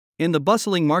In the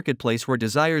bustling marketplace where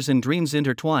desires and dreams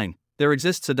intertwine, there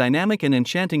exists a dynamic and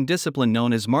enchanting discipline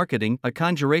known as marketing, a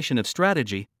conjuration of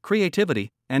strategy, creativity,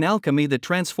 and alchemy that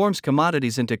transforms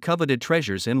commodities into coveted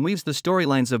treasures and weaves the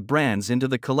storylines of brands into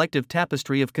the collective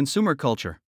tapestry of consumer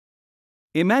culture.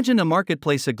 Imagine a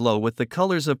marketplace aglow with the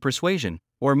colors of persuasion,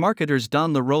 where marketers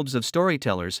don the robes of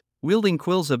storytellers, wielding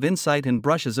quills of insight and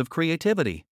brushes of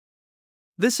creativity.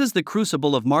 This is the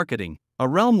crucible of marketing, a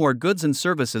realm where goods and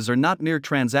services are not mere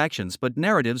transactions but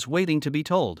narratives waiting to be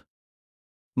told.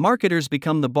 Marketers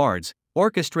become the bards,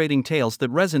 orchestrating tales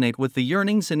that resonate with the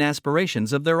yearnings and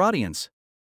aspirations of their audience.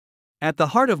 At the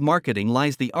heart of marketing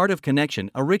lies the art of connection,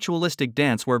 a ritualistic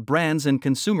dance where brands and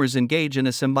consumers engage in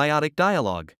a symbiotic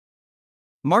dialogue.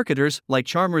 Marketers, like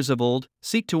charmers of old,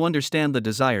 seek to understand the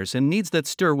desires and needs that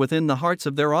stir within the hearts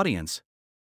of their audience.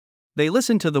 They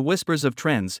listen to the whispers of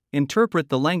trends, interpret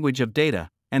the language of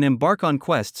data, and embark on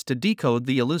quests to decode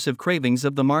the elusive cravings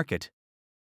of the market.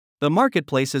 The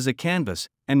marketplace is a canvas,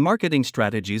 and marketing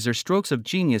strategies are strokes of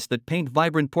genius that paint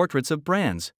vibrant portraits of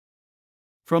brands.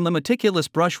 From the meticulous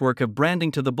brushwork of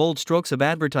branding to the bold strokes of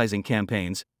advertising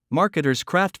campaigns, marketers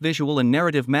craft visual and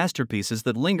narrative masterpieces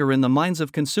that linger in the minds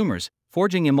of consumers,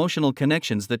 forging emotional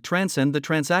connections that transcend the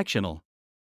transactional.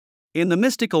 In the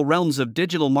mystical realms of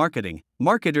digital marketing,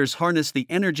 marketers harness the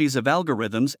energies of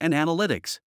algorithms and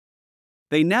analytics.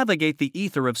 They navigate the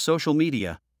ether of social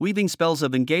media, weaving spells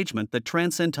of engagement that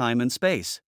transcend time and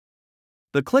space.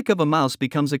 The click of a mouse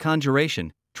becomes a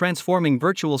conjuration, transforming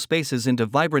virtual spaces into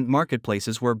vibrant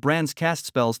marketplaces where brands cast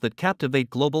spells that captivate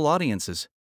global audiences.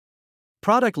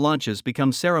 Product launches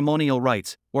become ceremonial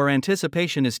rites, where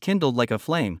anticipation is kindled like a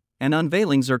flame, and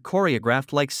unveilings are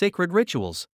choreographed like sacred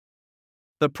rituals.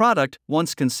 The product,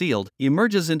 once concealed,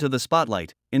 emerges into the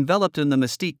spotlight, enveloped in the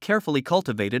mystique carefully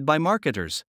cultivated by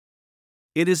marketers.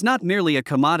 It is not merely a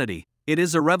commodity, it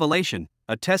is a revelation,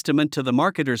 a testament to the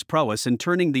marketer's prowess in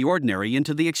turning the ordinary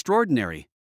into the extraordinary.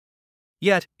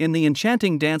 Yet, in the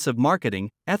enchanting dance of marketing,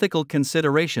 ethical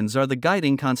considerations are the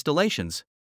guiding constellations.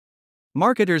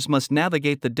 Marketers must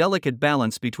navigate the delicate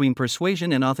balance between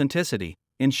persuasion and authenticity,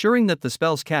 ensuring that the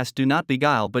spells cast do not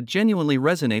beguile but genuinely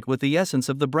resonate with the essence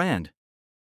of the brand.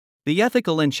 The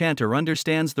ethical enchanter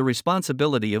understands the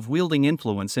responsibility of wielding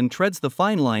influence and treads the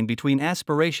fine line between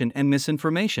aspiration and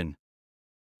misinformation.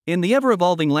 In the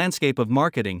ever-evolving landscape of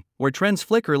marketing, where trends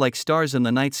flicker like stars in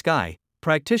the night sky,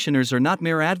 practitioners are not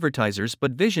mere advertisers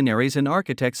but visionaries and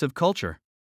architects of culture.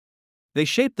 They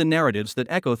shape the narratives that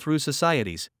echo through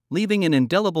societies, leaving an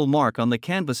indelible mark on the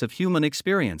canvas of human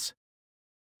experience.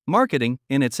 Marketing,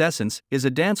 in its essence, is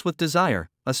a dance with desire,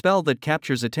 a spell that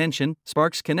captures attention,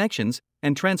 sparks connections,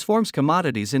 and transforms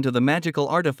commodities into the magical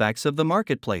artifacts of the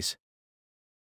marketplace.